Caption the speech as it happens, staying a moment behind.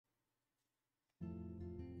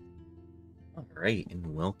Alright,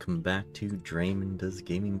 and welcome back to Draemond Does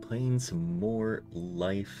Gaming, playing some more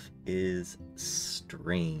Life is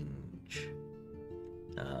Strange.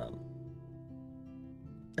 Um,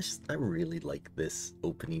 I really like this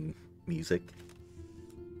opening music.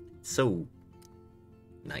 It's so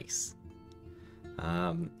nice.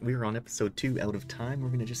 We were on episode 2, Out of Time. We're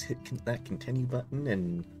gonna just hit that continue button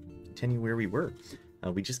and continue where we were.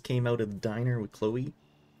 We just came out of the diner with Chloe,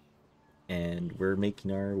 and we're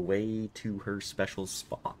making our way to her special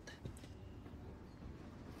spot,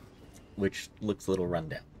 which looks a little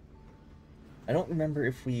rundown. I don't remember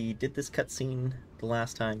if we did this cutscene the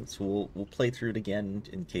last time, so we'll play through it again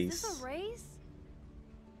in case. Is this a race?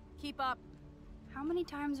 Keep up. How many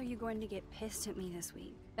times are you going to get pissed at me this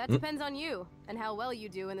week? That depends on you and how well you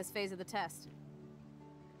do in this phase of the test.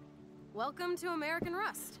 Welcome to American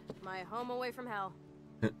Rust, my home away from hell.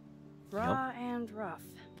 Raw and rough.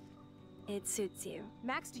 It suits you.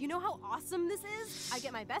 Max, do you know how awesome this is? I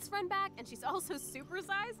get my best friend back, and she's also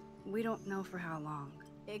supersized. We don't know for how long.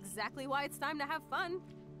 Exactly why it's time to have fun.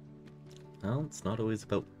 Well, it's not always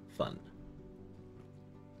about fun.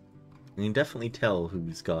 You can definitely tell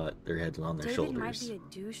who's got their heads on their David shoulders. might be a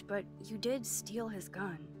douche, but you did steal his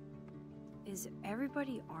gun. Is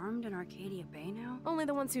everybody armed in Arcadia Bay now? Only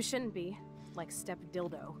the ones who shouldn't be, like Step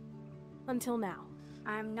Dildo. Until now.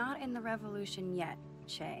 I'm not in the revolution yet,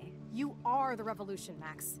 Shay. You are the revolution,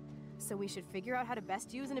 Max. So we should figure out how to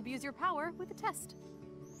best use and abuse your power with a test.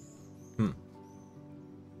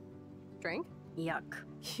 Drink? Yuck.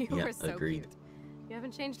 You Yeah, are so agreed. cute. You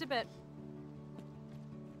haven't changed a bit.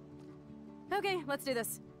 Okay, let's do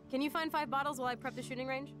this. Can you find 5 bottles while I prep the shooting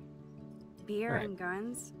range? Beer Right. and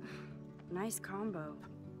guns? Nice combo.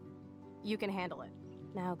 You can handle it.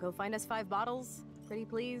 Now go find us 5 bottles, pretty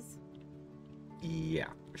please. Yeah,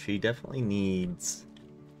 she definitely needs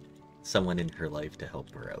someone in her life to help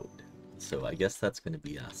her out. So I guess that's going to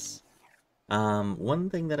be us. One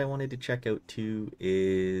thing that I wanted to check out too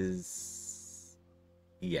is...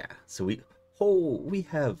 Yeah, so we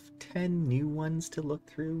have 10 new ones to look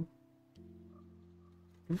through.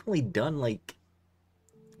 We've only done, like,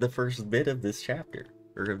 the first bit of this chapter,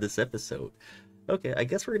 or of this episode. Okay, I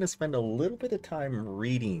guess we're going to spend a little bit of time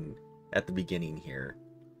reading at the beginning here,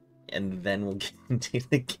 and then we'll get into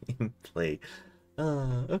the gameplay.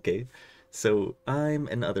 Okay. So, I'm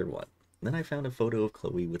another one. Then I found a photo of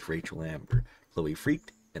Chloe with Rachel Amber. Chloe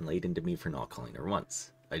freaked and laid into me for not calling her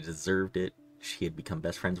once. I deserved it. She had become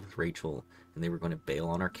best friends with Rachel, and they were going to bail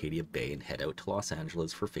on Arcadia Bay and head out to Los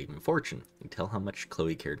Angeles for fame and fortune. You can tell how much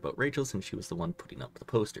Chloe cared about Rachel since she was the one putting up the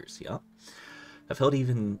posters, yeah? I felt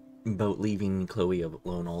even about leaving Chloe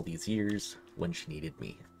alone all these years when she needed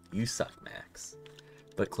me. You suck, Max.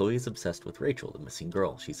 But Chloe is obsessed with Rachel, the missing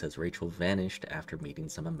girl. She says Rachel vanished after meeting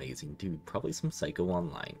some amazing dude, probably some psycho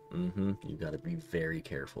online. You gotta be very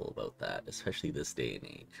careful about that, especially this day and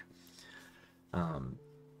age.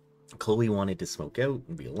 Chloe wanted to smoke out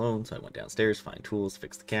and be alone, so I went downstairs, find tools,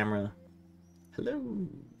 fix the camera. Hello!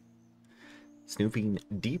 Snooping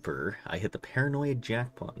deeper, I hit the paranoid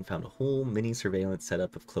jackpot and found a whole mini surveillance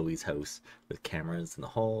setup of Chloe's house, with cameras in the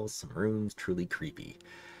halls, some rooms, truly creepy.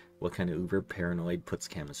 What kind of uber paranoid puts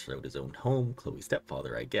cameras throughout his own home? Chloe's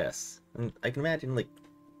stepfather, I guess. And I can imagine, like,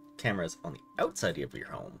 cameras on the outside of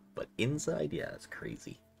your home, but inside, yeah, it's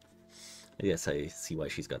crazy. I guess I see why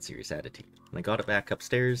she's got serious attitude. When I got it back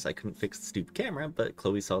upstairs, I couldn't fix the stupid camera, but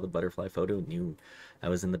Chloe saw the butterfly photo and knew I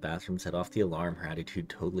was in the bathroom, set off the alarm. Her attitude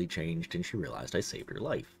totally changed, and she realized I saved her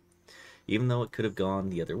life. Even though it could have gone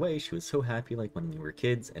the other way, she was so happy like when we were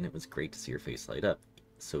kids, and it was great to see her face light up.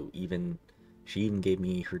 She even gave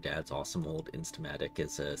me her dad's awesome old Instamatic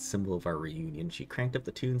as a symbol of our reunion. She cranked up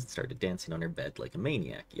the tunes and started dancing on her bed like a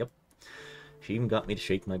maniac. Yep. She even got me to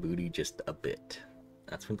shake my booty just a bit.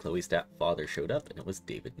 That's when Chloe's stepfather showed up, and it was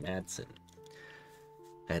David Madsen.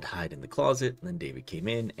 I had to hide in the closet, and then David came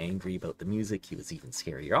in, angry about the music. He was even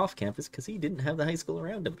scarier off campus because he didn't have the high school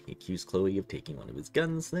around him. He accused Chloe of taking one of his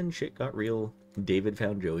guns, then shit got real. David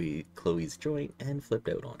found Chloe's joint and flipped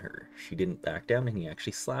out on her. She didn't back down, and he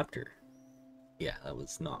actually slapped her. Yeah, that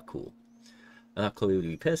was not cool. I thought Chloe would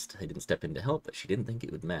be pissed. I didn't step in to help, but she didn't think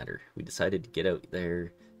it would matter. We decided to get out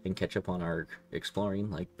there and catch up on our exploring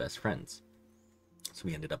like best friends. So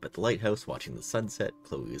we ended up at the lighthouse watching the sunset.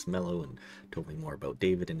 Chloe was mellow and told me more about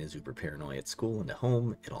David and his uber paranoia at school and at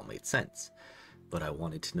home. It all made sense. But I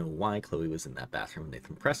wanted to know why Chloe was in that bathroom with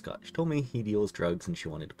Nathan Prescott. She told me he deals drugs and she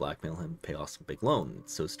wanted to blackmail him, pay off some big loan.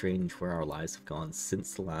 It's so strange where our lives have gone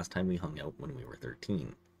since the last time we hung out when we were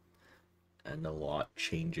 13. And a lot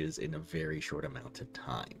changes in a very short amount of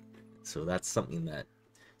time. So that's something that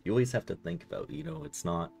you always have to think about. You know, it's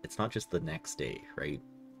not just the next day, right?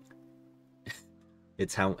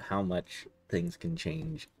 It's how much things can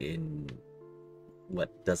change in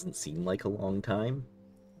what doesn't seem like a long time.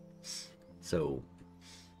 So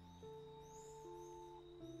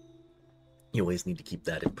you always need to keep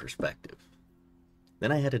that in perspective.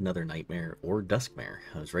 Then I had another nightmare, or duskmare.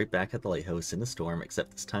 I was right back at the lighthouse in a storm,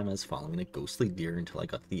 except this time I was following a ghostly deer until I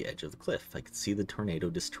got to the edge of the cliff. I could see the tornado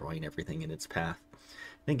destroying everything in its path,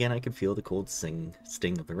 and again I could feel the cold sting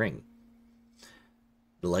of the ring.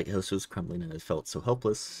 The lighthouse was crumbling and I felt so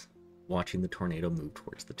helpless, watching the tornado move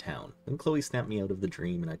towards the town. Then Chloe snapped me out of the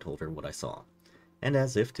dream and I told her what I saw. And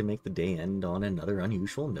as if to make the day end on another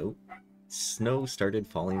unusual note, snow started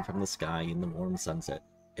falling from the sky in the warm sunset.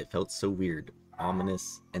 It felt so weird,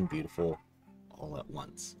 ominous, and beautiful all at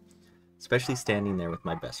once. Especially standing there with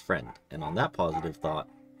my best friend. And on that positive thought,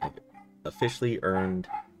 I officially earned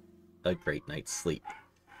a great night's sleep.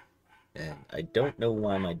 And I don't know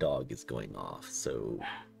why my dog is going off, so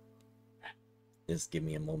just give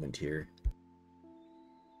me a moment here.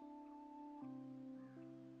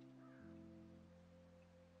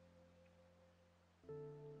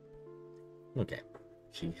 Okay,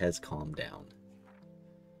 she has calmed down.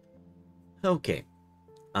 Okay,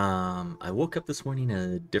 I woke up this morning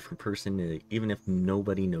a different person, even if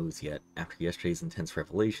nobody knows yet, after yesterday's intense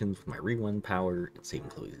revelations with my rewind power and saving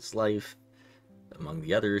Chloe's life, among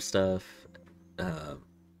the other stuff.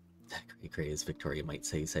 Cray, as Victoria might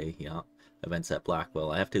say, yeah. Events at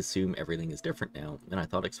Blackwell. I have to assume everything is different now, and I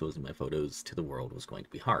thought exposing my photos to the world was going to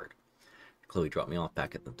be hard. Chloe dropped me off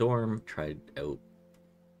back at the dorm, tried to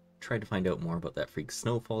find out more about that freak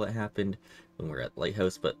snowfall that happened when we were at the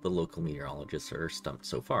lighthouse, but the local meteorologists are stumped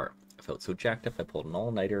so far. I felt so jacked up I pulled an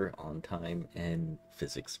all-nighter on time and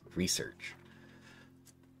physics research.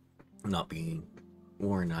 Not being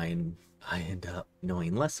warned, I end up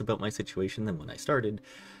knowing less about my situation than when I started.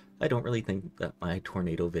 I don't really think that my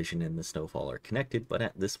tornado vision and the snowfall are connected, but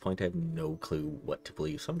at this point I have no clue what to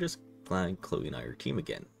believe, so I'm just glad Chloe and I are a team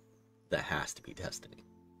again. That has to be destiny.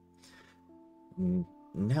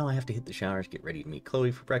 Now I have to hit the showers, get ready to meet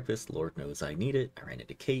Chloe for breakfast. Lord knows I need it. I ran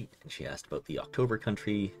into Kate, and she asked about the October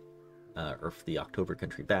Country, or for the October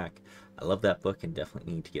Country back. I love that book and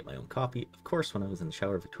definitely need to get my own copy. Of course, when I was in the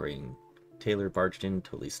shower, Victoria and Taylor barged in,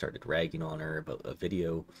 totally started ragging on her about a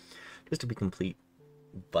video, just to be complete.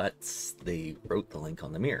 But they wrote the link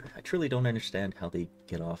on the mirror. I truly don't understand how they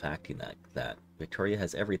get off acting like that. Victoria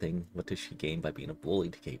has everything. What does she gain by being a bully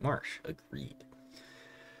to Kate Marsh? Agreed.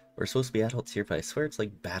 We're supposed to be adults here, but I swear it's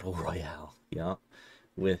like Battle Royale. Yeah.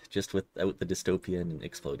 Without the dystopia and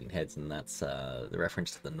exploding heads, and that's the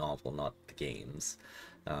reference to the novel, not the games.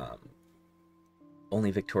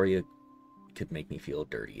 Only Victoria could make me feel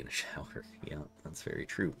dirty in a shower. Yeah, that's very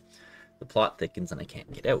true. The plot thickens and I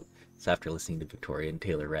can't get out. So after listening to Victoria and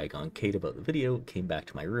Taylor rag on Kate about the video, came back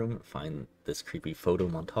to my room, find this creepy photo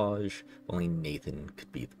montage. Only Nathan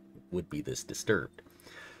would be this disturbed.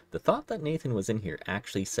 The thought that Nathan was in here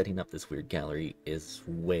actually setting up this weird gallery is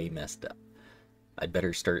way messed up. I'd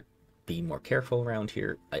better start being more careful around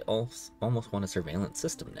here. I almost want a surveillance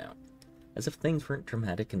system now. As if things weren't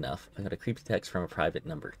dramatic enough, I got a creepy text from a private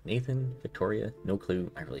number. Nathan, Victoria, no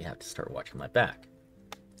clue. I really have to start watching my back.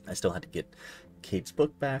 I still had to get Kate's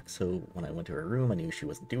book back, so when I went to her room I knew she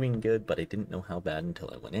wasn't doing good, but I didn't know how bad until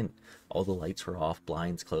I went in. All the lights were off,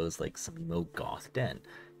 blinds closed, like some emo goth den.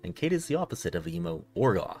 And Kate is the opposite of emo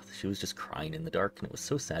or goth. She was just crying in the dark, and it was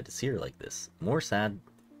so sad to see her like this. More sad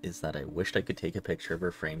is that I wished I could take a picture of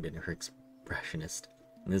her framed in her expressionist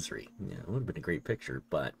misery. Yeah, it would have been a great picture,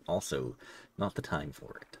 but also not the time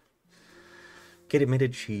for it. Kate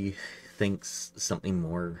admitted she thinks something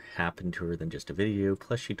more happened to her than just a video,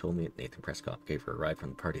 plus she told me that Nathan Prescott gave her a ride from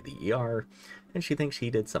the party to the ER, and she thinks he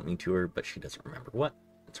did something to her, but she doesn't remember what.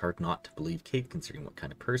 It's hard not to believe Kate, considering what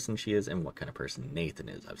kind of person she is and what kind of person Nathan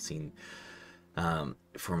is. I've seen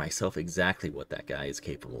for myself exactly what that guy is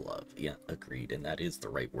capable of. Yeah, agreed, and that is the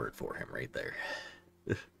right word for him right there.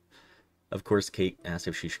 Of course, Kate asked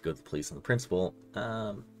if she should go to the police and the principal.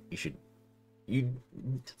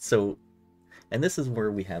 And this is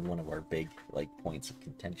where we have one of our big, points of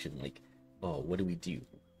contention, oh, what do we do?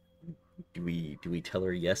 Do we tell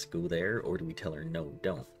her, yes, go there, or do we tell her, no,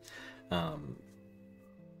 don't?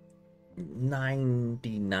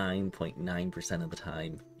 99.9% of the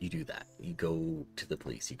time, you do that. You go to the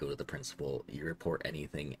police, you go to the principal, you report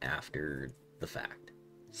anything after the fact,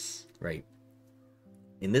 right?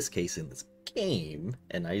 In this case, in this game,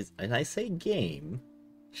 and I say game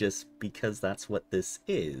just because that's what this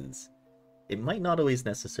is, it might not always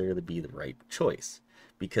necessarily be the right choice,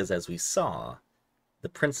 because as we saw, the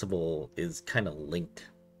principal is kind of linked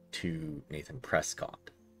to Nathan Prescott.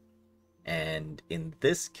 And in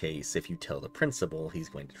this case, if you tell the principal, he's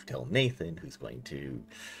going to tell Nathan, who's going to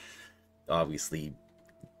obviously,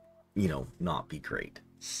 not be great.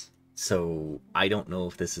 So I don't know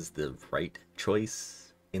if this is the right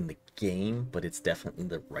choice in the game, but it's definitely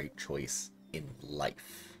the right choice in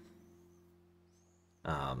life.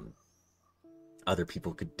 Other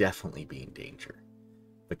people could definitely be in danger.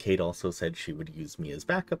 But Kate also said she would use me as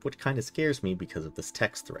backup, which kind of scares me because of this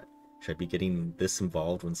text thread. Should I be getting this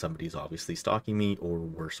involved when somebody's obviously stalking me, or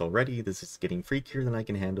worse already, this is getting freakier than I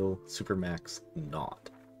can handle? Supermax, not.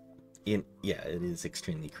 Yeah, it is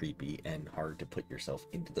extremely creepy and hard to put yourself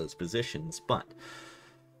into those positions, but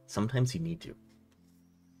sometimes you need to.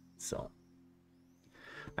 So,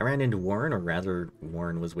 I ran into Warren, or rather,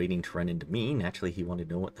 Warren was waiting to run into me. Naturally, he wanted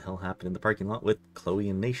to know what the hell happened in the parking lot with Chloe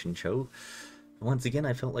and Nation Show. Once again,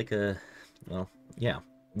 I felt like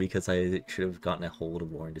because I should have gotten a hold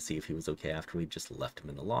of Warren to see if he was okay after we just left him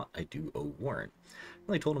in the lot. I do owe Warren.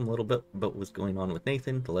 I told him a little bit about what was going on with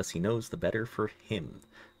Nathan. The less he knows, the better for him.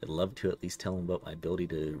 I'd love to at least tell him about my ability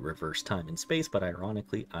to reverse time and space, but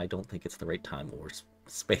ironically, I don't think it's the right time or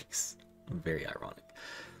space. Very ironic.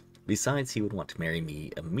 Besides, he would want to marry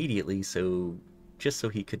me immediately, just so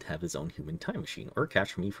he could have his own human time machine, or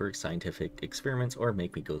capture me for scientific experiments, or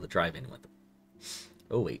make me go the drive-in with him.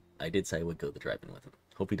 Oh wait, I did say I would go the drive-in with him.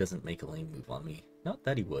 Hope he doesn't make a lame move on me. Not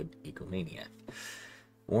that he would, egomaniac.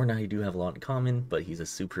 Warren and I do have a lot in common, but he's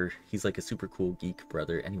like a super cool geek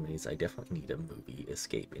brother. Anyways, I definitely need a movie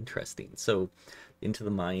escape. Interesting. So, into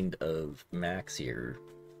the mind of Max here,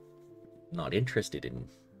 not interested in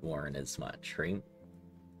Warren as much, right?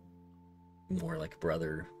 More like a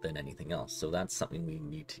brother than anything else. So that's something we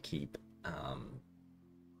need to keep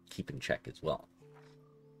in check as well.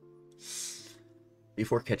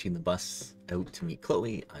 Before catching the bus out to meet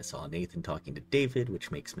Chloe, I saw Nathan talking to David, which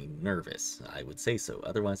makes me nervous. I would say so.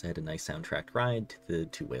 Otherwise, I had a nice soundtracked ride to the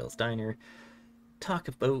Two Whales Diner. Talk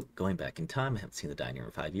about going back in time. I haven't seen the diner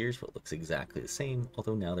in 5 years, but it looks exactly the same,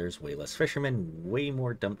 although now there's way less fishermen, way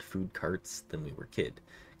more dumped food carts than we were kid.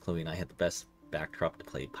 Chloe and I had the best backdrop to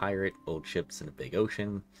play pirate, old ships in a big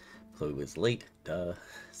ocean. Chloe was late, duh,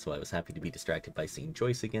 so I was happy to be distracted by seeing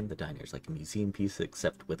Joyce again. The diner's like a museum piece,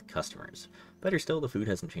 except with customers. Better still, the food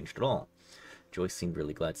hasn't changed at all. Joyce seemed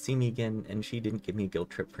really glad to see me again, and she didn't give me a guilt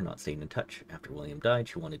trip for not staying in touch. After William died,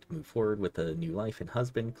 she wanted to move forward with a new life and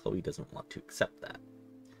husband. Chloe doesn't want to accept that.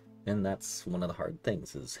 And that's one of the hard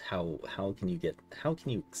things, is how can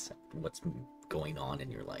you accept what's going on in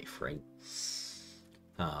your life, right?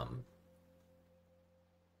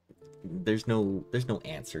 There's no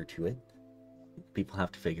answer to it. People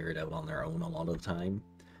have to figure it out on their own a lot of the time.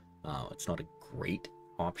 It's not a great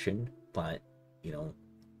option, but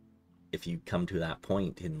if you come to that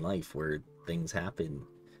point in life where things happen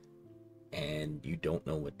and you don't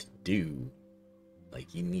know what to do,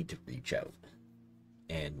 like, you need to reach out.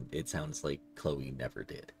 And it sounds like Chloe never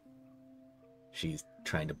did. She's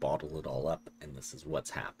trying to bottle it all up, and this is what's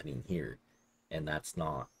happening here, and that's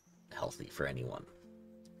not healthy for anyone.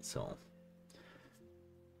 So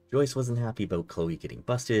Joyce wasn't happy about Chloe getting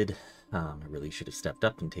busted. I really should have stepped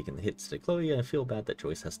up and taken the hits to Chloe. I feel bad that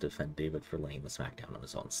Joyce has to defend David for laying the smackdown on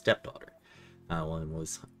his own stepdaughter. William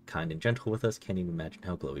was kind and gentle with us. Can't even imagine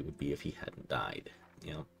how Chloe would be if he hadn't died.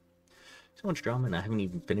 So much drama, and I haven't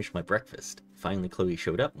even finished my breakfast. Finally, Chloe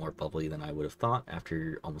showed up, more bubbly than I would have thought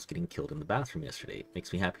after almost getting killed in the bathroom yesterday.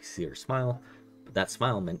 Makes me happy to see her smile, but that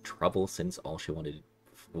smile meant trouble, since all she wanted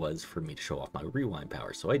was for me to show off my rewind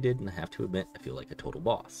power. So I did, and I have to admit, I feel like a total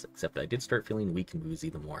boss. Except I did start feeling weak and woozy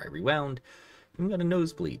the more I rewound. I got a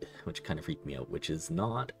nosebleed, which kind of freaked me out, which is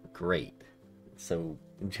not great. So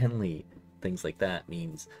generally, things like that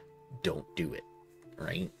means don't do it,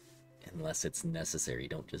 right? Unless it's necessary.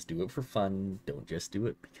 Don't just do it for fun. Don't just do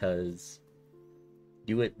it because...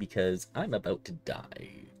 Do it because I'm about to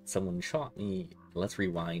die. Someone shot me. Let's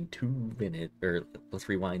rewind 2 minutes, or let's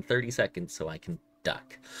rewind 30 seconds so I can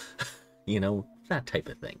duck. That type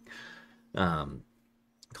of thing.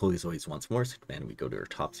 Chloe's always wants more, so man, we go to her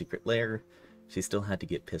top secret lair. She still had to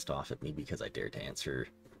get pissed off at me because I dared to answer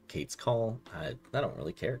Kate's call. I don't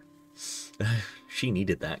really care. She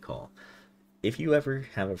needed that call. If you ever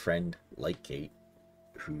have a friend like Kate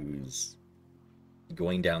who's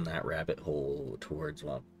going down that rabbit hole towards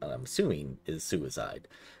what I'm assuming is suicide,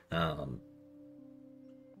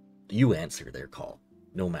 you answer their call,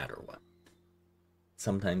 no matter what.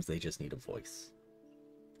 Sometimes they just need a voice.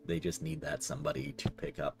 They just need that somebody to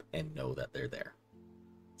pick up and know that they're there.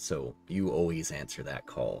 So you always answer that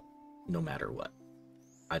call, no matter what.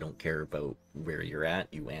 I don't care about where you're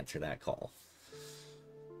at, you answer that call.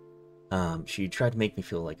 She tried to make me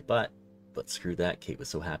feel like a butt. But screw that, Kate was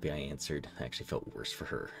so happy I answered. I actually felt worse for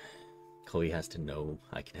her. Chloe has to know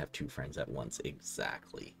I can have two friends at once.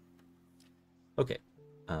 Exactly. Okay.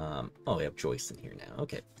 Oh, we have Joyce in here now.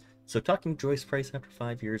 Okay. So talking to Joyce Price after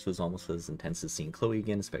 5 years was almost as intense as seeing Chloe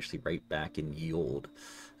again, especially right back in ye old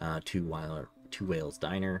Two Whales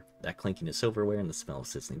Diner. That clinking of silverware and the smell of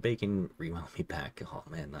sizzling bacon rewound me back. Oh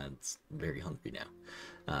man, that's very hungry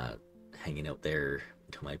now. Hanging out there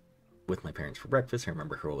with my parents for breakfast. I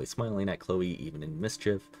remember her always smiling at Chloe, even in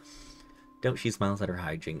mischief. Doubt she smiles at her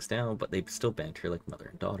hijinks now, but they still banter like mother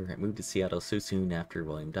and daughter. I moved to Seattle so soon after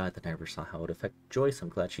William died that I never saw how it affected Joyce. I'm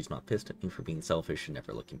glad she's not pissed at me for being selfish and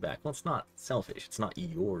never looking back. Well, it's not selfish. It's not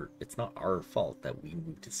our fault that we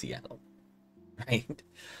moved to Seattle, right?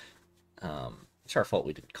 It's our fault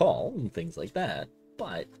we didn't call and things like that,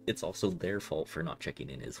 but it's also their fault for not checking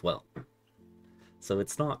in as well. So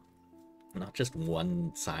it's not just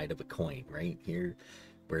one side of a coin, right? Here,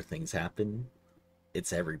 where things happen,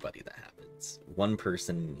 it's everybody that happens. One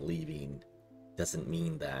person leaving doesn't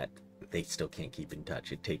mean that they still can't keep in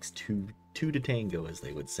touch. It takes two to tango, as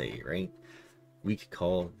they would say, right? We could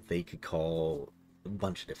call, they could call, a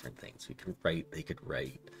bunch of different things. We could write, they could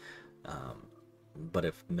write. But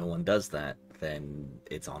if no one does that, then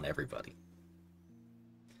it's on everybody.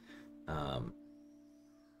 I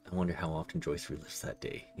wonder how often Joyce relives that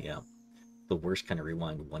day. Yeah. The worst kind of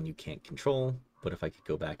rewind, one you can't control, but if I could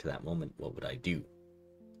go back to that moment, what would I do?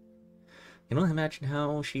 You know, imagine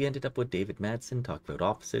how she ended up with David Madsen, talk about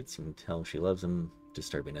opposites, you can tell she loves him,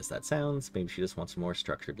 disturbing as that sounds. Maybe she just wants a more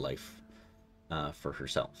structured life for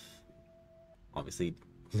herself. Obviously,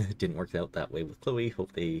 it didn't work out that way with Chloe.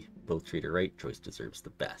 Hope they both treat her right. Joyce deserves the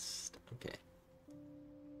best. Okay.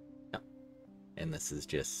 Yeah. And this is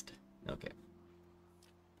just... okay.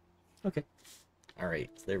 Okay. Alright,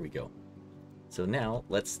 so there we go. So now,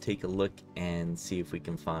 let's take a look and see if we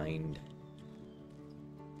can find...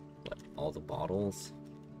 what, all the bottles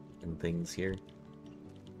and things here.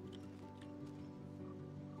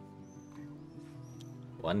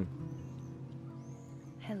 One.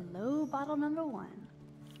 Hello, bottle number 1.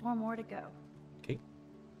 4 more to go. Okay.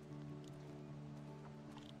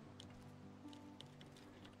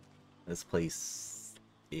 This place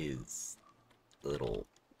is a little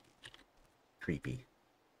creepy.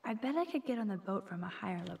 I bet I could get on the boat from a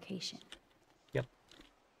higher location. Yep.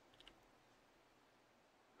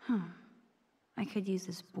 I could use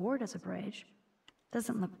this board as a bridge.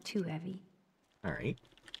 Doesn't look too heavy. Alright.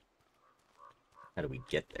 How do we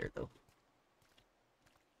get there, though?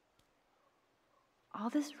 All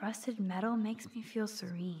this rusted metal makes me feel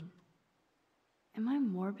serene. Am I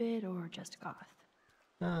morbid or just goth?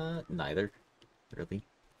 Neither, really.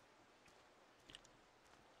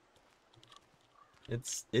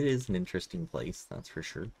 It is an interesting place, that's for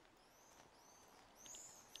sure.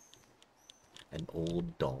 An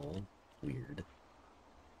old doll. Weird.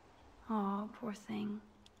 Aw, poor thing.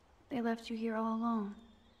 They left you here all alone.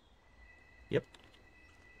 Yep.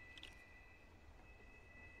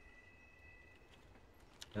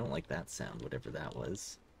 I don't like that sound, whatever that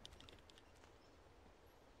was.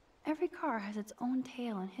 Every car has its own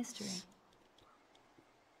tale and history.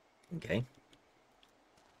 Okay.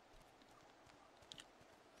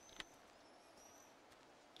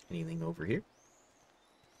 Anything over here?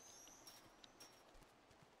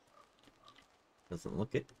 Doesn't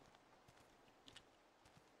look it.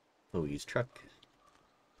 Chloe's truck.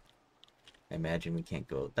 I imagine we can't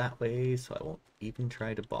go that way, so I won't even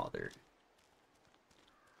try to bother.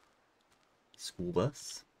 School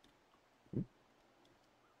bus. Ooh.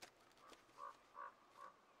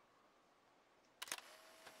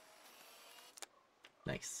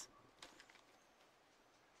 Nice.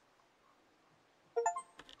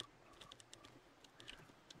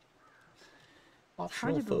 It's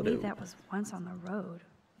hard to believe that was once on the road,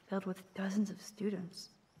 filled with dozens of students.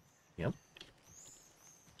 Yep.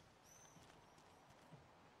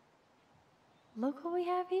 Look what we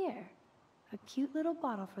have here. A cute little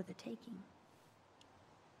bottle for the taking.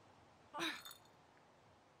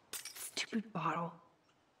 Stupid bottle.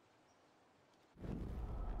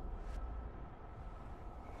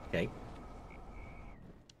 Okay.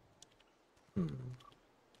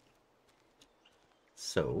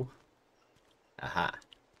 So, aha.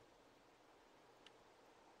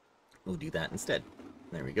 We'll do that instead.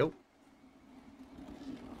 There we go.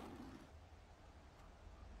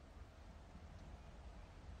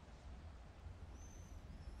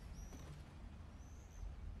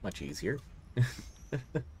 Much easier. I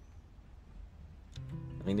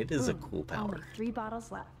mean, it is a cool power. Only 3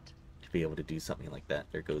 bottles left. To be able to do something like that.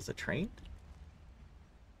 There goes a train.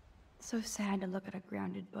 So sad to look at a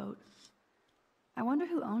grounded boat. I wonder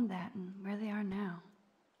who owned that and where they are now.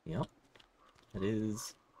 Yep. That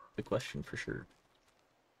is the question for sure.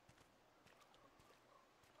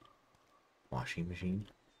 Washing machine.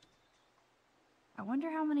 I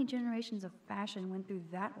wonder how many generations of fashion went through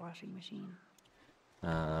that washing machine.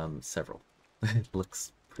 Several. It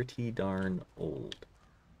looks pretty darn old.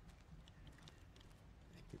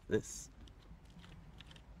 Look at this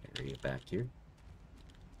area back here.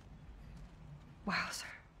 Wow, sir.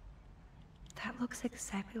 That looks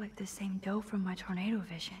exactly like the same dough from my tornado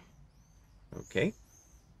vision. Okay.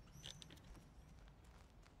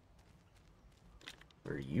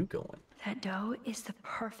 Where are you going? That dough is the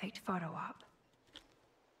perfect photo op.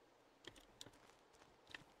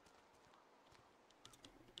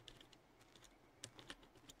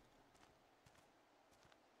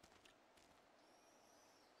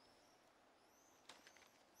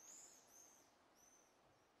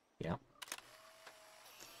 Yeah.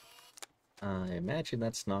 I imagine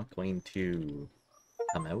that's not going to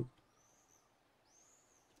come out.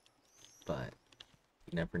 But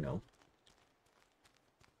you never know.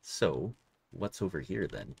 So, what's over here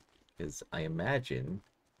then? Because I imagine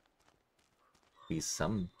be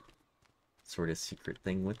some sort of secret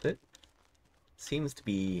thing with it. Seems to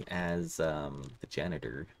be, as the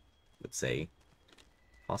janitor would say,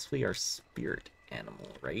 possibly our spirit animal,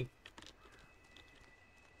 right?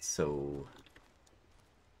 So...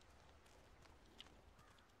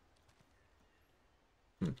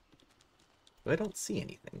 I don't see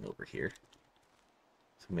anything over here.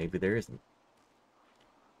 So maybe there isn't.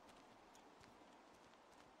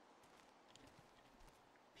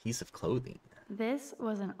 Piece of clothing. This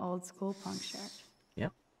was an old school punk shirt.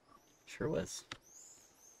 Yep, sure was.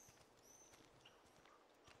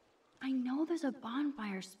 I know there's a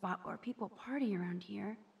bonfire spot where people party around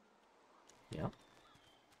here. Yep.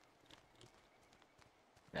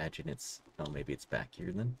 Imagine it's... Oh, maybe it's back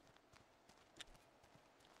here then?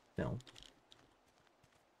 No.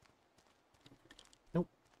 Nope.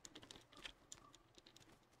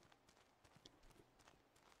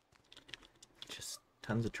 Just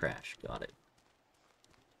tons of trash. Got it.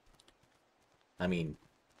 I mean,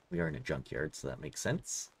 we are in a junkyard, so that makes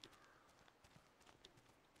sense.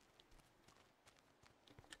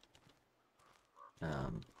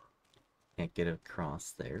 Can't get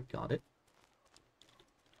across there. Got it.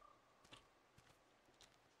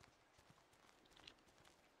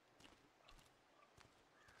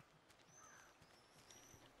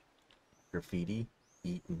 Graffiti.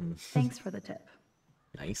 Eaten. Thanks for the tip.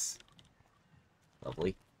 Nice.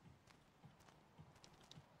 Lovely.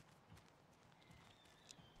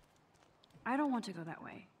 I don't want to go that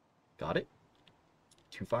way. Got it.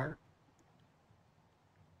 Too far?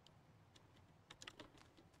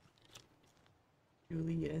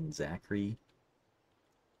 Julie and Zachary.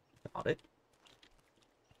 Got it.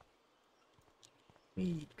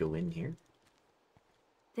 We go in here.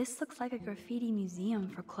 This looks like a graffiti museum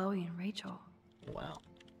for Chloe and Rachel. Wow.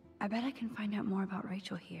 I bet I can find out more about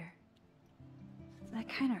Rachel here. That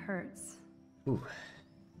kind of hurts. Ooh.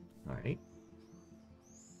 Alright.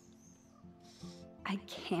 I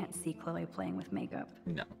can't see Chloe playing with makeup.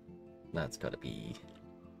 No. That's gotta be...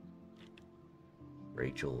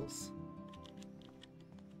 Rachel's.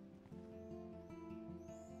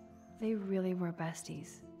 They really were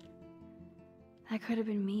besties. That could have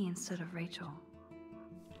been me instead of Rachel.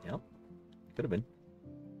 Yep. Could have been.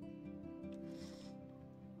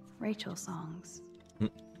 Rachel songs.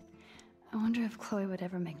 I wonder if Chloe would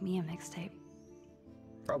ever make me a mixtape.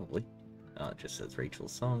 Probably. It just says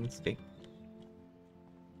Rachel's songs. Okay.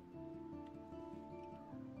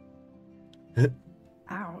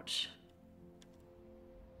 Ouch.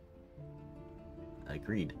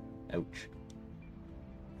 Agreed. Ouch.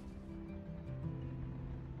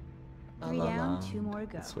 3 down, 2 more to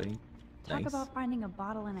go. This way. Talk Nice. about finding a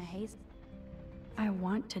bottle in a haze. I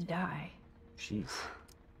want to die. Jeez.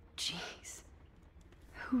 Jeez.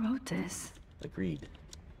 Who wrote this? Agreed.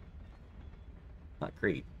 Not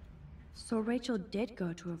great. So Rachel did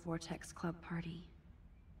go to a Vortex Club party.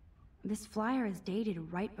 This flyer is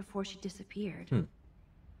dated right before she disappeared.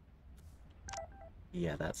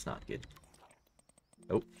 Yeah, that's not good.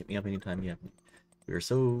 Oh, hit me up anytime you have me. We are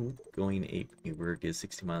so going ape. Newburgh is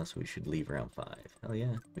 60 miles, so we should leave around 5. Hell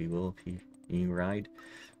yeah, we will if you ride.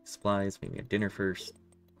 Supplies, maybe have dinner first,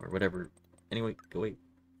 or whatever. Anyway, go away.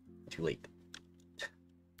 Too late.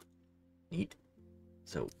 Neat.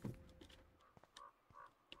 So,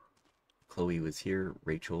 Chloe was here,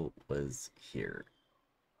 Rachel was here.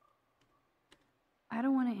 I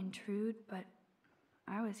don't want to intrude, but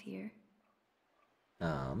I was here.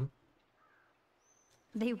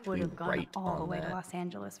 They would have gone right all the on way to that. Los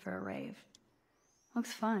Angeles for a rave.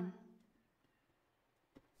 Looks fun.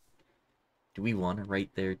 Do we want to write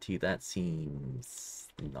there too? That seems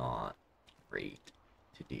not great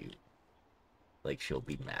to do. Like, she'll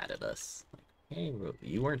be mad at us. Like, hey,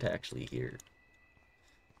 you weren't actually here.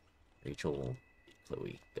 Rachel,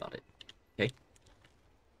 Chloe, got it. Okay.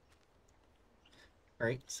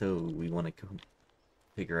 Alright, so we want to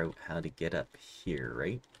figure out how to get up here,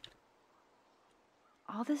 right?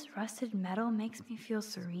 All this rusted metal makes me feel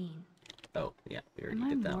serene. Oh, yeah, we already Am I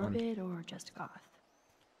did that one. morbid or just goth?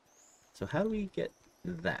 So how do we get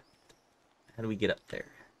that? How do we get up there?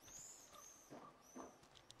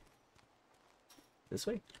 This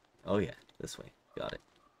way? Oh yeah, this way. Got it.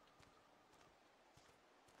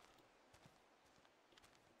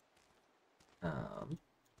 A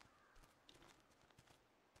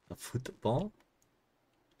football?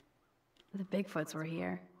 The Bigfoots were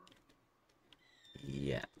here.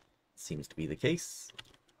 Yeah, seems to be the case.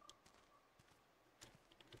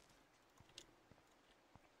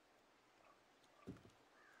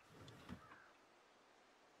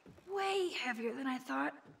 Way heavier than I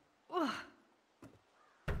thought. Ugh.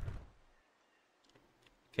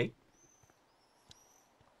 Okay.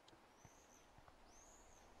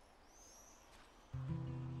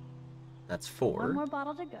 That's 4. One more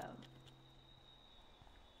bottle to go.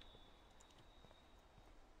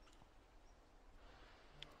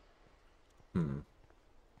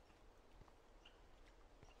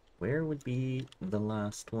 Where would be the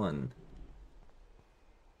last one?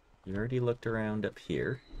 We already looked around up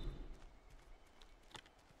here.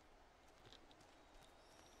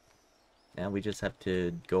 Now we just have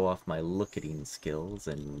to go off my looking skills,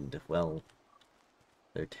 and, well,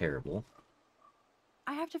 they're terrible.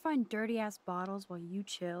 I have to find dirty-ass bottles while you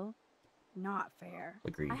chill? Not fair.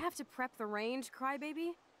 Agreed. I have to prep the range,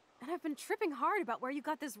 crybaby. And I've been tripping hard about where you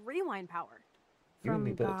got this rewind power. You and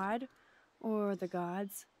me From both. God or the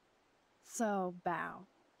gods. So, bow.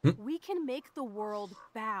 We can make the world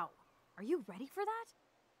bow. Are you ready for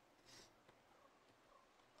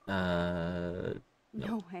that?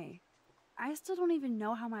 No way. I still don't even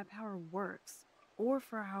know how my power works. Or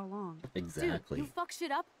for how long. Exactly. Dude, you fuck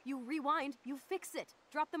shit up, you rewind, you fix it.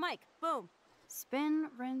 Drop the mic. Boom. Spin,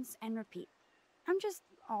 rinse, and repeat. I'm just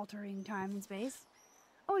altering time and space.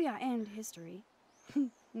 Oh yeah, and history.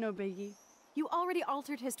 No biggie. You already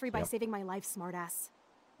altered history by Yep. saving my life, smartass.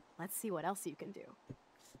 Let's see what else you can do.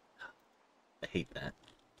 I hate that.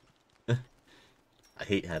 I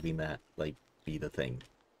hate having that, like, be the thing.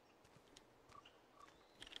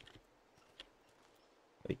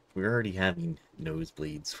 Like, we're already having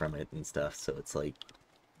nosebleeds from it and stuff, so it's like,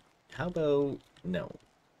 how about no?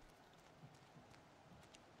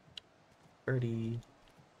 Already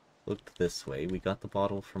looked this way. We got the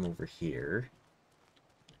bottle from over here.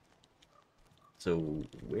 So,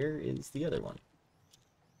 where is the other one?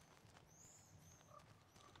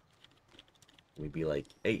 We'd be like,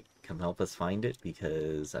 hey, come help us find it,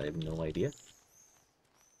 because I have no idea.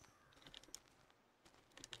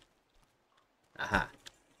 Aha!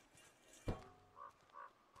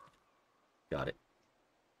 Got it.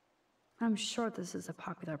 I'm sure this is a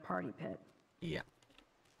popular party pit. Yeah.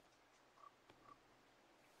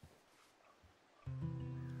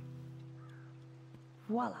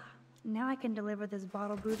 Voila. Now I can deliver this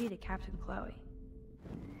bottle booty to Captain Chloe.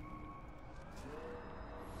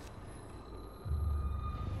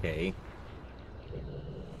 Okay.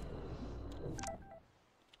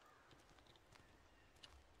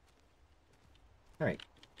 Alright.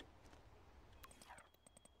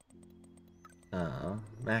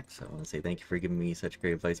 Max, I want to say thank you for giving me such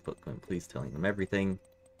great advice, but please telling them everything.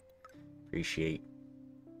 Appreciate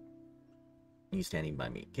you standing by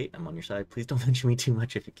me. Kate, I'm on your side. Please don't mention me too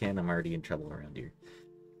much if you can. I'm already in trouble around here.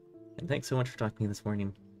 And thanks so much for talking to me this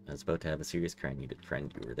morning. I was about to have a serious cry. I needed a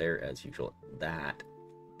friend. You were there as usual.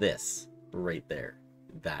 This, right there.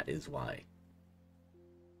 That is why.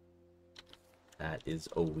 That is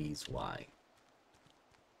always why.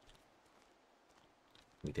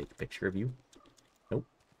 Can we take a picture of you? Nope.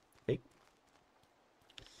 Okay.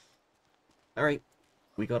 Alright.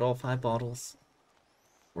 We got all 5 bottles.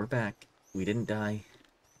 We're back. We didn't die.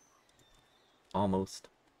 Almost.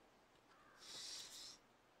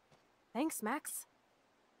 Thanks, Max.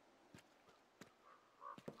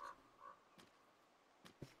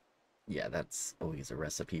 Yeah, that's always a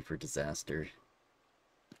recipe for disaster.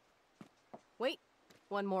 Wait,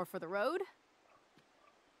 one more for the road?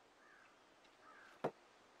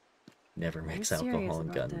 Never mix I'm serious alcohol and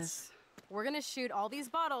about guns. this. We're gonna shoot all these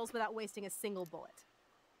bottles without wasting a single bullet.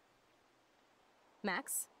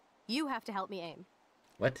 Max, you have to help me aim.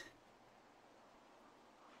 What?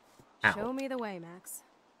 Ow. Show me the way, Max.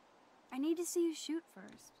 I need to see you shoot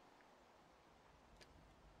first.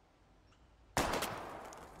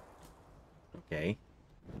 Okay.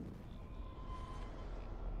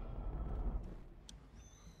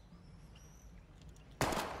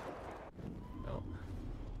 Oh.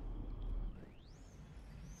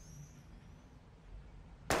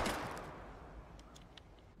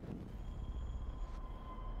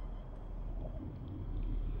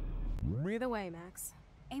 Either way, Max.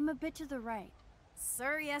 Aim a bit to the right.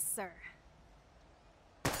 Sir, yes, sir.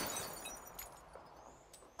 Okay.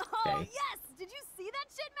 Oh, yes! Did you see that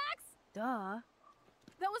shit, Max? Duh.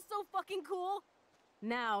 That was so fucking cool.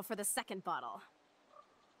 Now for the second bottle.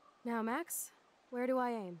 Now, Max, where do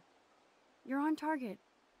I aim? You're on target.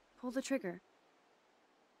 Pull the trigger.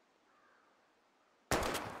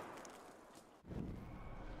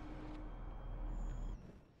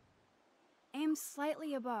 Aim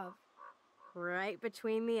slightly above. Right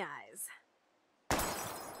between the eyes.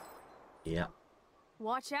 Yeah.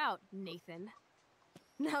 Watch out, Nathan.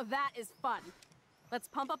 Now that is fun. Let's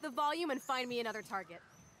pump up the volume and find me another target.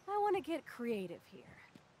 I want to get creative here.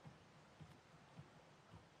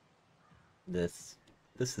 This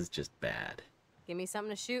is just bad. Give me something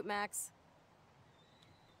to shoot, Max.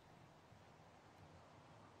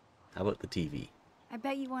 How about the TV? I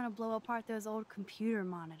bet you want to blow apart those old computer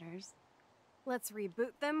monitors. Let's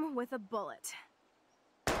reboot them with a bullet.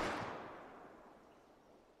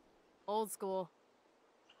 Old school.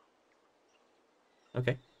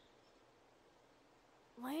 Okay.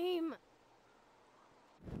 Lame.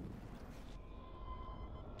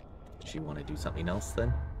 Does she want to do something else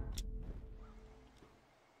then?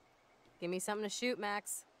 Give me something to shoot,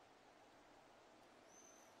 Max.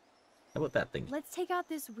 How about that thing? Let's take out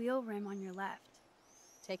this wheel rim on your left.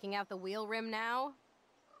 Taking out the wheel rim now?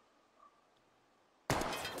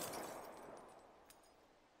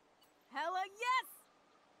 Hella yes!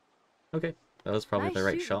 Okay. That was probably Nice the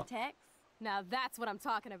right shooting, shot. Tex. Now that's what I'm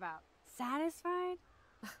talking about. Satisfied?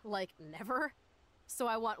 Like, never? So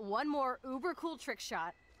I want one more uber cool trick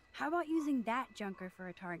shot. How about using that junker for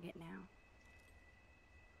a target now?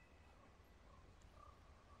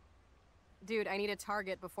 Dude, I need a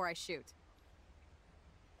target before I shoot.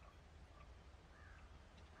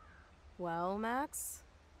 Well, Max?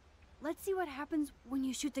 Let's see what happens when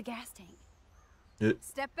you shoot the gas tank.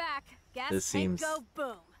 Step back. Gas This tank seems- go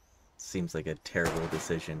boom. Seems like a terrible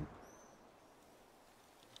decision.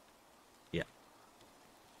 Yeah.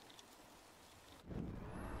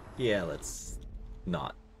 Yeah, let's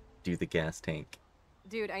not do the gas tank.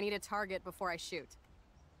 Dude, I need a target before I shoot.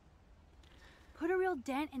 Put a real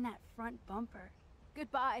dent in that front bumper.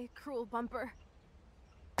 Goodbye, cruel bumper.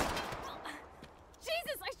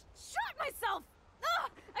 Jesus, I shot myself!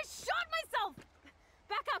 Ugh, I shot myself!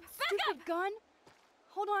 Back up, back Stupid gun!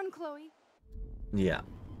 Hold on, Chloe. Yeah,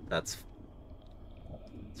 that's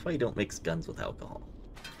why you don't mix guns with alcohol.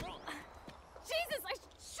 Jesus, I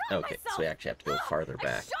shot Okay, myself! so we actually have to go farther I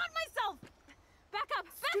back. shot myself! Back up,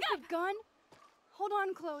 back Stupid gun! Hold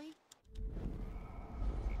on, Chloe.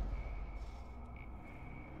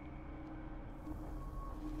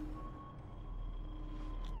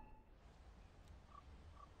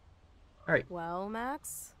 Alright, Well,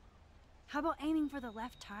 Max? How about aiming for the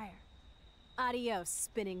left tire? Adios,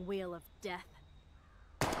 spinning wheel of death.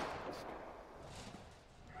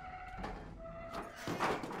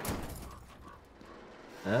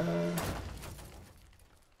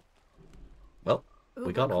 well, we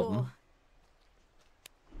Uber got all of cool. them.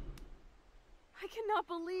 I cannot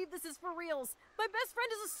believe this is for reals. My best friend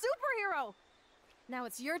is a superhero. Now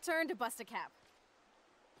it's your turn to bust a cap.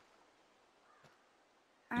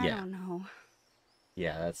 I Yeah. don't know.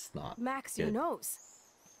 Yeah, that's not Max, good. who knows?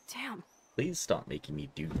 Damn. Please stop making me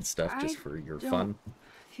do stuff just I for your don't- fun.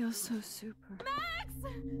 Feels so super.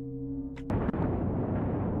 Max!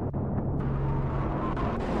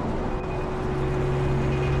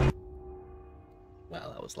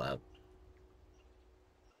 Wow, that was loud.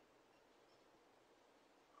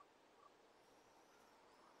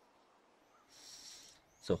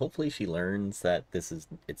 So hopefully she learns that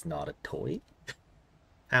it's not a toy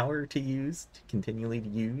power to use, to continually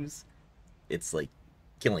use. It's like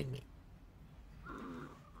killing me.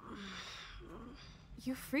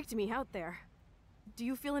 You freaked me out there. Do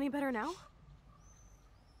you feel any better now?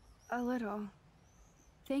 A little.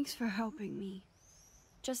 Thanks for helping me.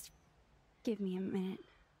 Just give me a minute.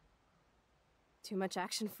 Too much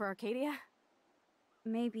action for Arcadia?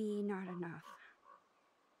 Maybe not enough.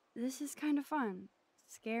 This is kind of fun.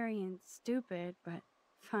 Scary and stupid, but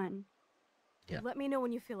fun. Yeah. Let me know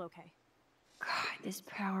when you feel okay. God, this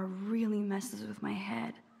power really messes with my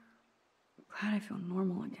head. I'm glad I feel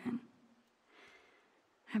normal again.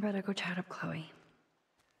 I better go chat up Chloe.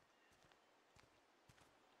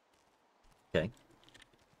 Okay.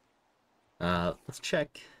 Let's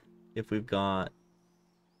check if we've got...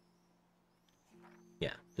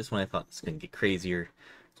 Yeah, just when I thought this was gonna get crazier,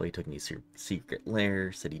 Chloe took me to secret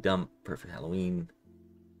lair, city dump, perfect Halloween,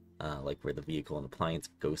 like where the vehicle and appliance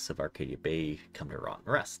ghosts of Arcadia Bay come to rot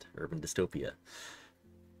and rest, urban dystopia.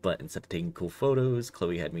 But instead of taking cool photos,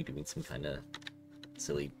 Chloe had me doing some kind of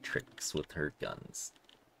silly tricks with her guns.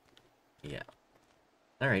 Yeah.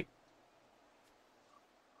 Alright.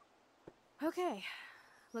 Okay.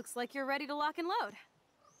 Looks like you're ready to lock and load.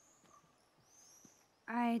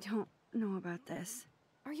 I don't know about this.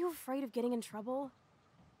 Are you afraid of getting in trouble?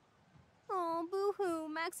 Oh, boo-hoo,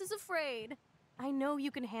 Max is afraid. I know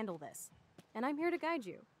you can handle this, and I'm here to guide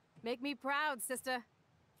you. Make me proud, sister.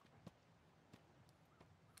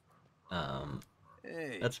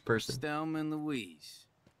 Hey, that's a person. Stelma and Louise.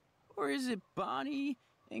 Or is it Bonnie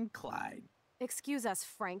and Clyde? Excuse us,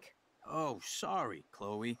 Frank. Oh, sorry,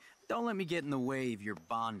 Chloe. Don't let me get in the way of your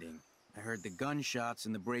bonding. I heard the gunshots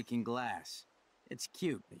and the breaking glass. It's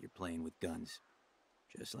cute that you're playing with guns.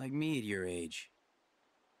 Just like me at your age.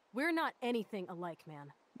 We're not anything alike,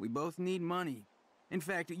 man. We both need money. In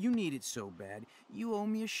fact, you need it so bad, you owe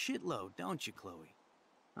me a shitload, don't you, Chloe?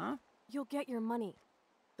 Huh? You'll get your money.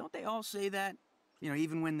 Don't they all say that? You know,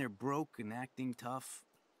 even when they're broke and acting tough?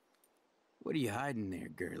 What are you hiding there,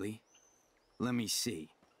 girlie? Let me see.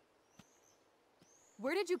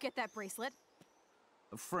 Where did you get that bracelet?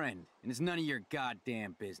 A friend, and it's none of your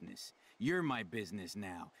goddamn business. You're my business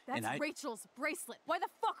now. That's and Rachel's bracelet. Why the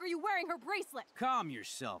fuck are you wearing her bracelet? Calm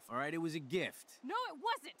yourself, all right? It was a gift. No, it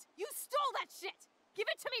wasn't. You stole that shit. Give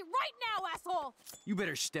it to me right now, asshole. You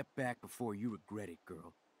better step back before you regret it,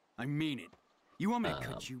 girl. I mean it. You want me to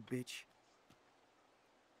cut you, bitch?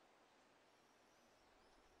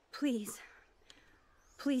 Please.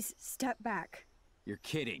 Please step back. You're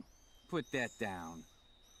kidding. Put that down.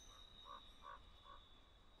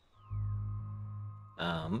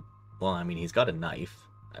 Well, I mean, he's got a knife.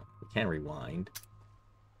 We can rewind.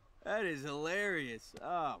 That is hilarious.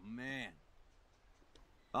 Oh, man.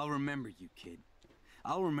 I'll remember you, kid.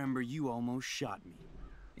 I'll remember you almost shot me.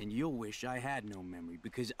 And you'll wish I had no memory,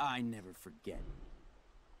 because I never forget.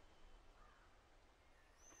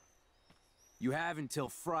 You have until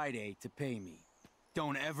Friday to pay me.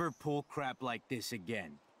 Don't ever pull crap like this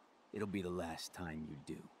again. It'll be the last time you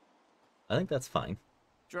do. I think that's fine.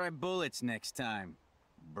 Try bullets next time,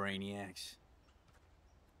 brainiacs.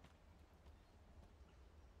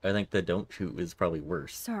 I think the don't shoot is probably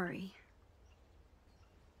worse. Sorry.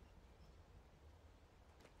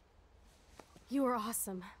 You are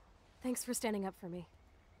awesome. Thanks for standing up for me.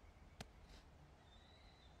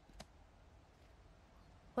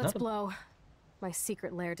 Let's blow. My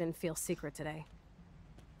secret lair didn't feel secret today.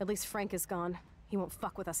 At least Frank is gone. He won't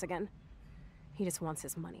fuck with us again. He just wants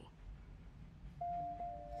his money.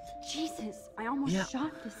 Jesus, I almost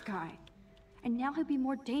shot this guy. And now he'll be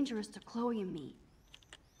more dangerous to Chloe and me.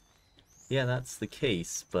 Yeah, that's the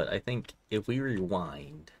case, but I think if we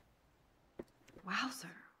rewind... Wowzer.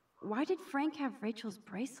 Why did Frank have Rachel's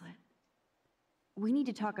bracelet? We need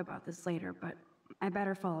to talk about this later, but I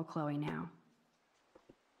better follow Chloe now.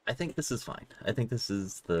 I think this is fine. I think this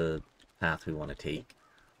is the path we want to take.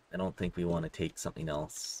 I don't think we want to take something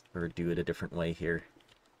else or do it a different way here.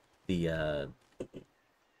 The,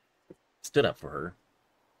 stood up for her.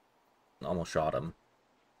 Almost shot him.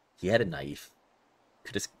 He had a knife.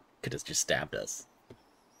 Could have just stabbed us.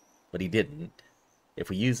 But he didn't. If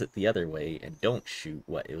we use it the other way and don't shoot,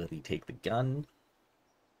 what, will he take the gun?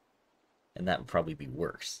 And that would probably be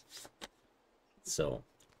worse. So...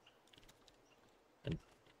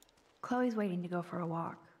 Chloe's waiting to go for a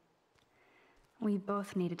walk. We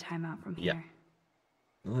both need a timeout from here.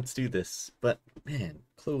 Yeah. Let's do this. But, man,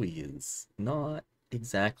 Chloe is not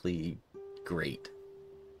exactly great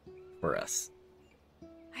for us.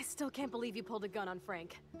 I still can't believe you pulled a gun on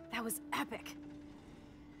Frank. That was epic.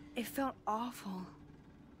 It felt awful.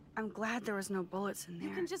 I'm glad there was no bullets in there.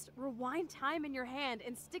 You can just rewind time in your hand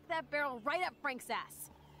and stick that barrel right up Frank's ass.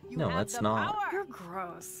 You No, have that's the not. Power. You're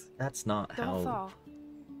gross. That's not how... Don't fall.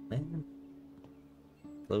 Man.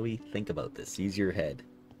 Chloe, think about this. Use your head.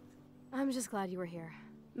 I'm just glad you were here.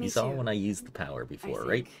 Me You saw too, when I used the power I before,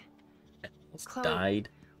 right? think. I almost Chloe. died.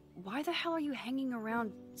 Why the hell are you hanging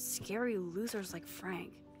around scary losers like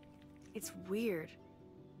Frank? It's weird.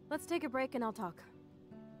 Let's take a break and I'll talk.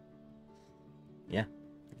 Yeah,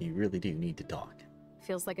 you really do need to talk.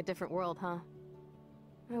 Feels like a different world, huh?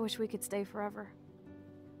 I wish we could stay forever.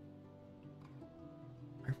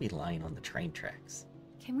 Aren't we lying on the train tracks?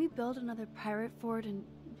 Can we build another pirate fort and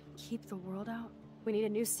keep the world out? We need a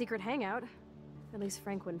new secret hangout. At least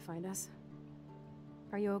Frank wouldn't find us.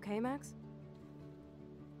 Are you okay, Max?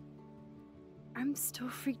 I'm still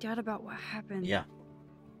freaked out about what happened. Yeah.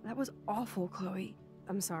 That was awful, Chloe.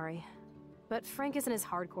 I'm sorry. But Frank isn't as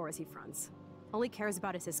hardcore as he fronts. All he cares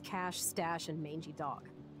about is his cash, stash, and mangy dog.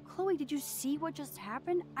 Chloe, did you see what just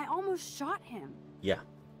happened? I almost shot him. Yeah.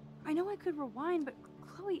 I know I could rewind, but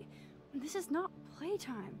Chloe, this is not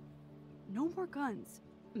playtime. No more guns.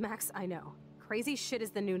 Max, I know. Crazy shit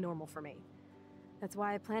is the new normal for me. That's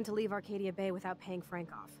why I plan to leave Arcadia Bay without paying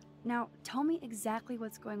Frank off. Now, tell me exactly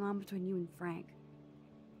what's going on between you and Frank.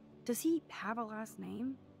 Does he have a last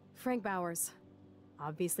name? Frank Bowers.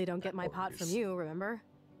 Obviously don't get my pot from you, remember?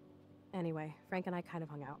 Anyway, Frank and I kind of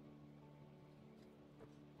hung out.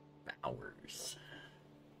 Bowers.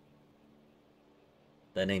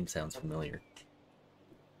 That name sounds familiar.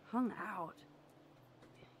 Hung out?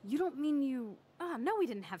 You don't mean you... No, we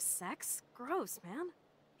didn't have sex. Gross, man.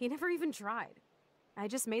 He never even tried. I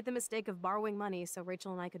just made the mistake of borrowing money so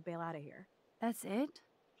Rachel and I could bail out of here. That's it?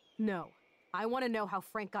 No. I want to know how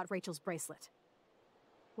Frank got Rachel's bracelet.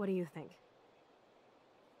 What do you think?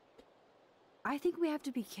 I think we have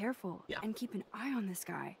to be careful Yeah. and keep an eye on this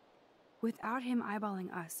guy. Without him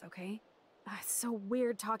eyeballing us, okay? It's so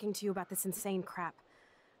weird talking to you about this insane crap.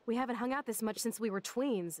 We haven't hung out this much since we were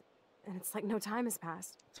tweens, and it's like no time has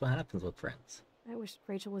passed. That's what happens with friends. I wish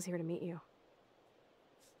Rachel was here to meet you.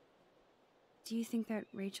 Do you think that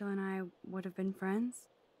Rachel and I would have been friends?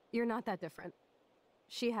 You're not that different.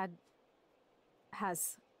 She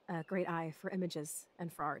has a great eye for images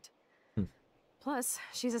and for art. Plus,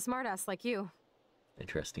 she's a smartass like you.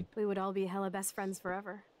 Interesting. We would all be hella best friends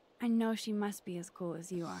forever. I know she must be as cool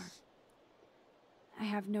as you are. I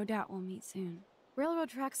have no doubt we'll meet soon. Railroad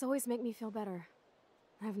tracks always make me feel better.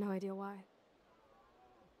 I have no idea why.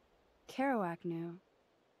 Kerouac knew.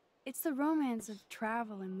 It's the romance of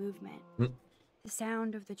travel and movement. The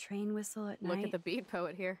sound of the train whistle at night. Look at the beat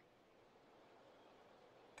poet here.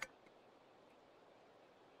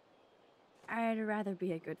 I'd rather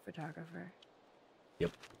be a good photographer.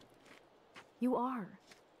 Yep. You are.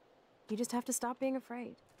 You just have to stop being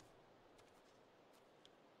afraid.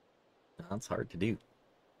 That's hard to do.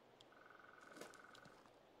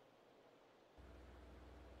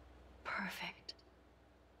 Perfect.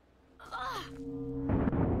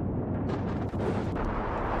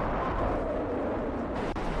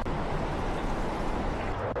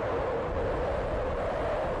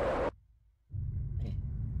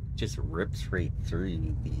 Just rips right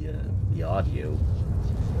through the audio.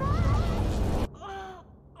 Help!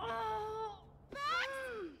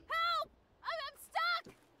 I'm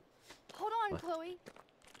stuck! Hold on, What? Chloe.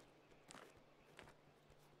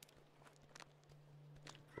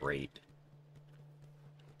 Great.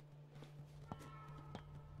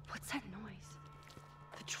 What's that noise?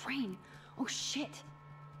 The train. Oh, shit.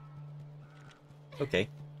 Okay.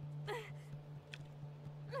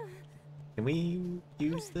 Can we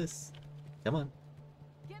use this? Come on.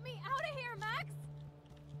 Get me out of here, Max!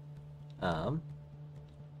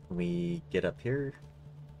 Can we get up here?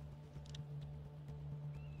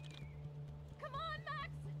 Come on, Max!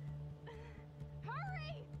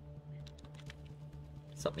 Hurry!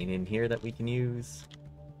 Something in here that we can use?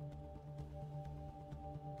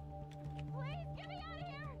 Please, get me out of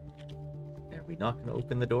here! Are we not going to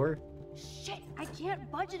open the door? Shit, I can't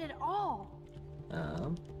budge it at all.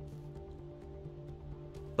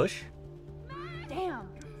 Push? Damn,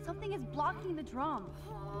 something is blocking the drum.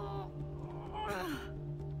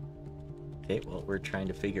 Okay, well, we're trying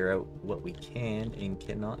to figure out what we can and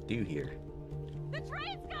cannot do here. The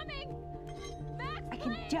train's coming! Max, I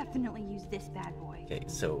can definitely use this bad boy. Okay,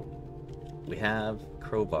 so we have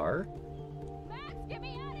crowbar, Max, get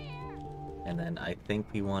me out of here! and then I think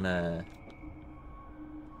we want to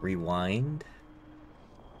rewind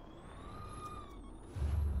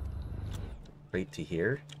right to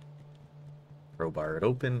here. Crowbar it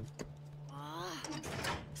open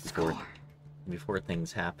before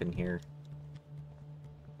things happen here.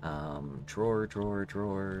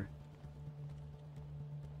 Drawer.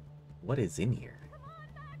 What is in here? Come on,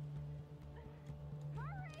 Max!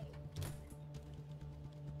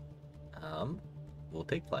 Hurry! We'll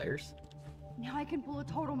take pliers. Now I can pull a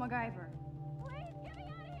total MacGyver. Please, get me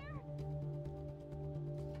out of here!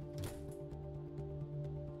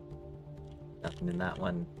 Nothing in that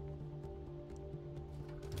one.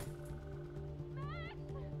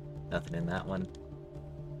 Nothing in that one.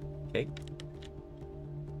 Okay.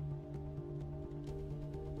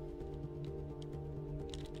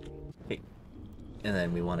 Okay. And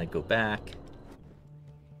then we want to go back.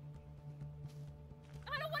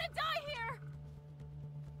 I don't want to die here!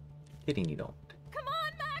 Kidding, you don't. Come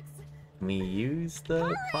Can we use the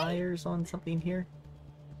Hurry! pliers on something here?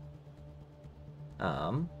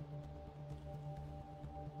 Please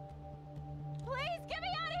get me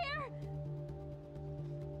out of here!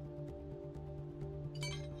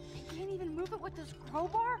 I can't even move it with this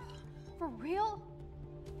crowbar? For real?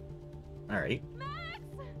 Alright. Max!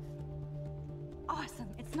 Awesome,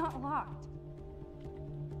 it's not locked.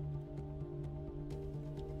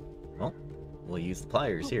 Well, we'll use the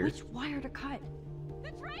pliers But here. which wire to cut?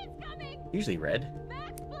 The train's coming! Usually red.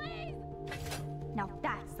 Max, please! Now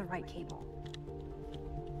that's the right cable.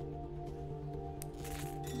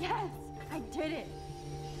 Yes! I did it!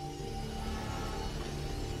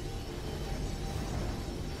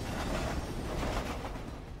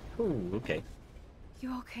 Ooh, okay.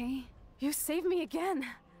 You okay? You saved me again.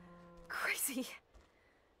 Crazy.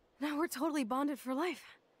 Now we're totally bonded for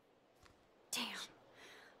life. Damn.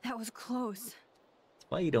 That was close. That's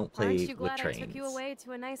why you don't play Aren't you with glad trains. I took you away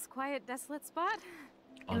to a nice, quiet, desolate spot?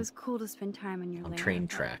 It was cool to spend time in your On lair. train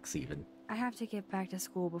tracks, even. I have to get back to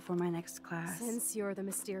school before my next class. Since you're the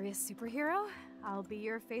mysterious superhero, I'll be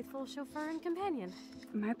your faithful chauffeur and companion.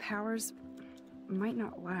 My powers might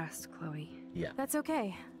not last, Chloe. Yeah. That's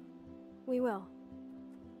okay. We will.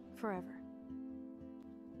 Forever.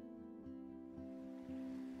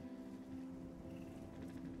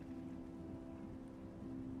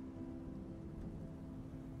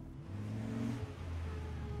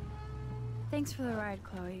 Thanks for the ride,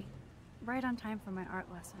 Chloe. Right on time for my art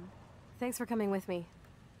lesson. Thanks for coming with me.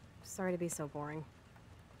 Sorry to be so boring.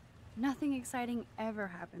 Nothing exciting ever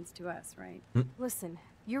happens to us, right? Listen,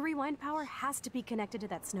 your rewind power has to be connected to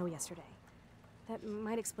that snow yesterday. That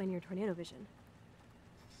might explain your tornado vision.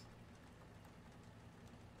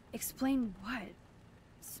 Explain what?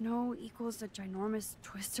 Snow equals a ginormous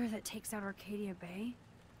twister that takes out Arcadia Bay?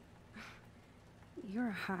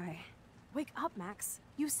 You're high. Wake up, Max.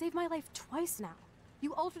 You saved my life twice now.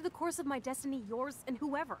 You altered the course of my destiny, yours, and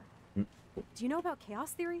whoever. Mm. Do you know about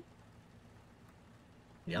chaos theory?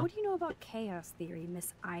 Yeah. What do you know about chaos theory,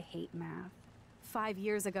 Miss I Hate Math? 5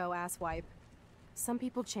 years ago, asswipe. Some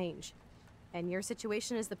people change. And your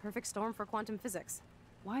situation is the perfect storm for quantum physics.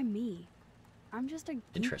 Why me? I'm just a geek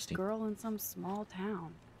Interesting. girl in some small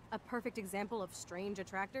town. A perfect example of strange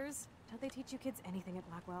attractors. Don't they teach you kids anything at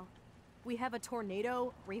Blackwell? We have a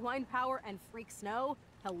tornado, rewind power, and freak snow.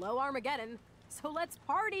 Hello, Armageddon. So let's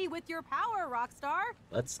party with your power, Rockstar!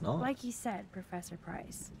 Let's not. Like you said, Professor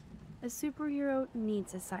Price, a superhero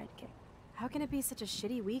needs a sidekick. How can it be such a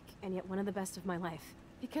shitty week and yet one of the best of my life?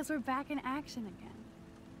 Because we're back in action again.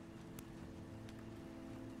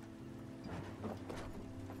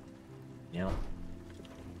 Yeah.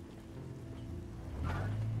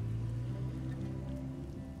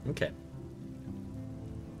 Okay.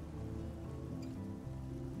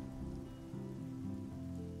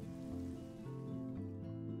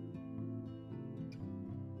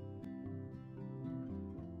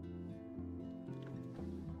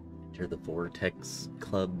 Enter the Vortex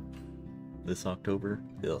Club this October.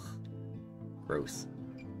 Ugh. Gross.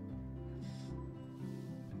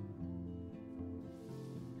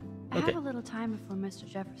 I Okay. have a little time before Mr.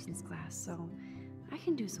 Jefferson's class, so I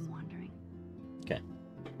can do some wandering. Okay.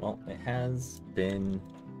 Well, it has been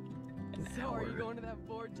an So hour. are you going to that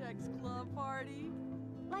Vortex Club party?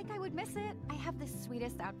 Like I would miss it. I have the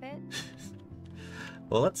sweetest outfit.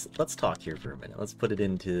 Well, let's talk here for a minute. Let's put it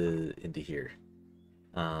into here.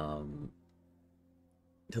 Until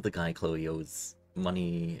the guy Chloe owes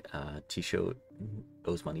money to showed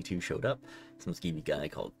up. Some skeevy guy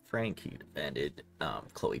called Frank. He demanded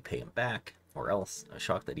Chloe pay him back, or else. I was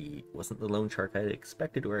shocked that he wasn't the loan shark I'd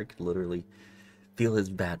expected, or I could literally feel his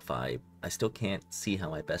bad vibe. I still can't see how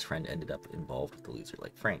my best friend ended up involved with a loser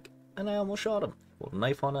like Frank, and I almost shot him. Pulled a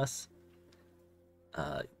knife on us.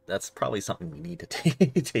 That's probably something we need to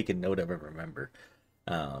take a note of and remember.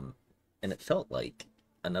 And it felt like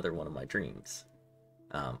another one of my dreams.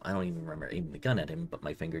 I don't even remember aiming the gun at him, but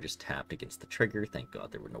my finger just tapped against the trigger. Thank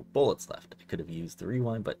God there were no bullets left. I could have used the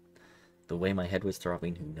rewind, but the way my head was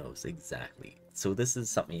throbbing, who knows exactly. So this is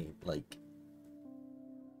something like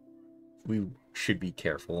we should be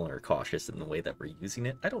careful or cautious in the way that we're using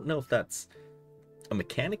it. I don't know if that's a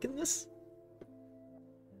mechanic in this,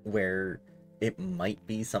 where it might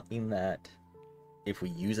be something that if we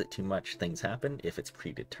use it too much, things happen. If it's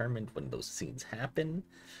predetermined when those scenes happen,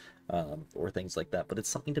 or things like that. But it's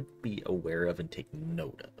something to be aware of and take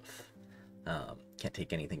note of. Can't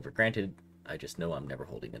take anything for granted. I just know I'm never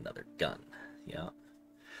holding another gun. Yeah.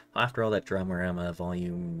 After all that Draemond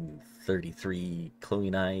volume 33, Chloe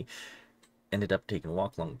and I ended up taking a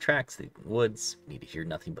walk along the tracks, the woods. Need to hear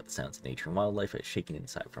nothing but the sounds of nature and wildlife. I was shaking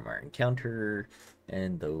inside from our encounter,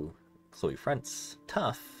 and though Chloe fronts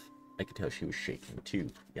tough, I could tell she was shaking too.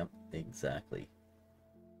 Yep, exactly.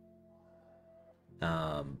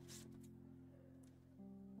 One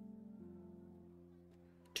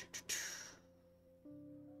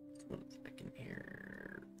second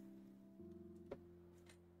here.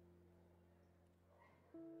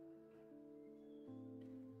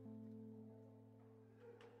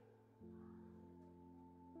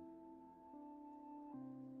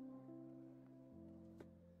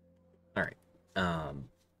 All right.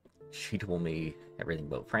 She told me everything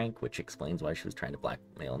about Frank, which explains why she was trying to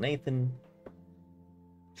blackmail Nathan.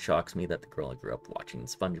 Shocks me that the girl I grew up watching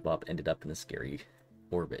SpongeBob ended up in a scary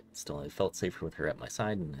orbit. Still, I felt safer with her at my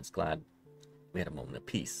side, and I was glad we had a moment of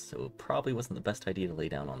peace. So it probably wasn't the best idea to lay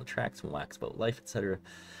down on the tracks and wax about life, etc.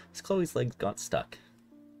 As Chloe's legs got stuck.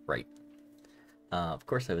 Right. Of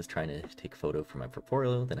course, I was trying to take a photo for my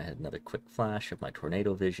portfolio. Then I had another quick flash of my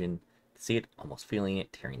tornado vision. To see it, almost feeling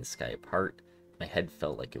it, tearing the sky apart. My head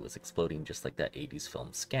felt like it was exploding, just like that 80s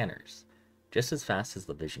film Scanners. Just as fast as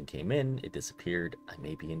the vision came in, it disappeared. I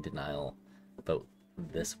may be in denial about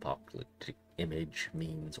this apocalyptic image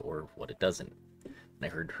means or what it doesn't. And I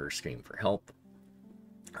heard her scream for help.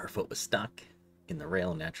 Her foot was stuck in the rail,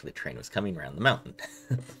 and naturally the train was coming around the mountain.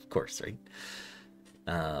 Of course, right?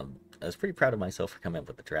 I was pretty proud of myself for coming up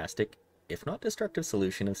with a drastic, if not destructive,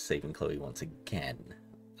 solution of saving Chloe once again.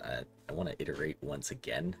 I want to iterate once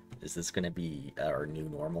again. Is this going to be our new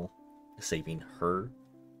normal? Saving her?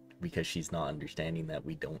 Because she's not understanding that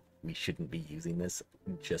we shouldn't be using this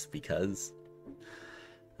just because.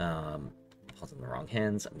 Falls in the wrong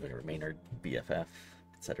hands. I'm going to remain our BFF,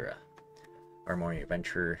 etc. Our morning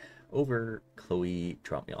adventure over. Chloe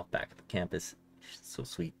dropped me off back at the campus. She's so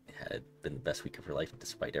sweet. It had been the best week of her life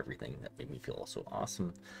despite everything. That made me feel so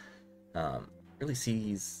awesome. Really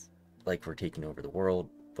sees like we're taking over the world.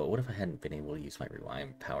 But what if I hadn't been able to use my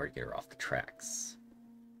rewind power to get her off the tracks?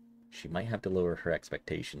 She might have to lower her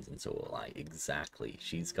expectations, and so will I. Exactly.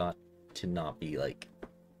 She's got to not be, like,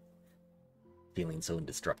 feeling so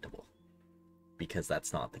indestructible. Because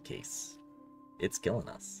that's not the case. It's killing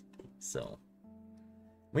us. So,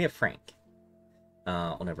 we have Frank.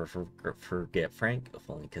 I'll never forget Frank, if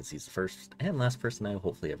only because he's the first and last person I will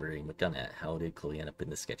hopefully ever aim a gun at. How did Chloe end up in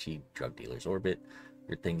the sketchy drug dealer's orbit?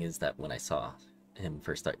 Weird thing is that when I saw him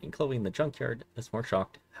first starting Chloe in the junkyard, I was more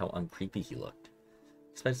shocked how uncreepy he looked.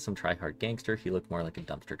 Expected some try-hard gangster, he looked more like a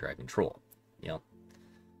dumpster driving troll. You know?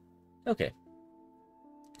 Okay.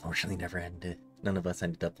 Fortunately, none of us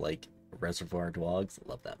ended up like Reservoir Dogs.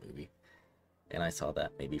 Love that movie. And I saw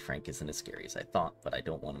that maybe Frank isn't as scary as I thought, but I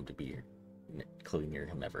don't want him to be Chloe near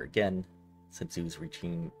him ever again, since he was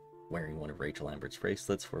wearing one of Rachel Amber's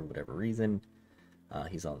bracelets for whatever reason.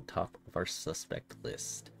 He's on the top of our suspect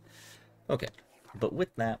list. Okay, but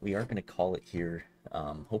with that, we are going to call it here.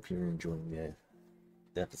 Hope you're enjoying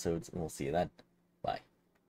the episodes, and we'll see you then.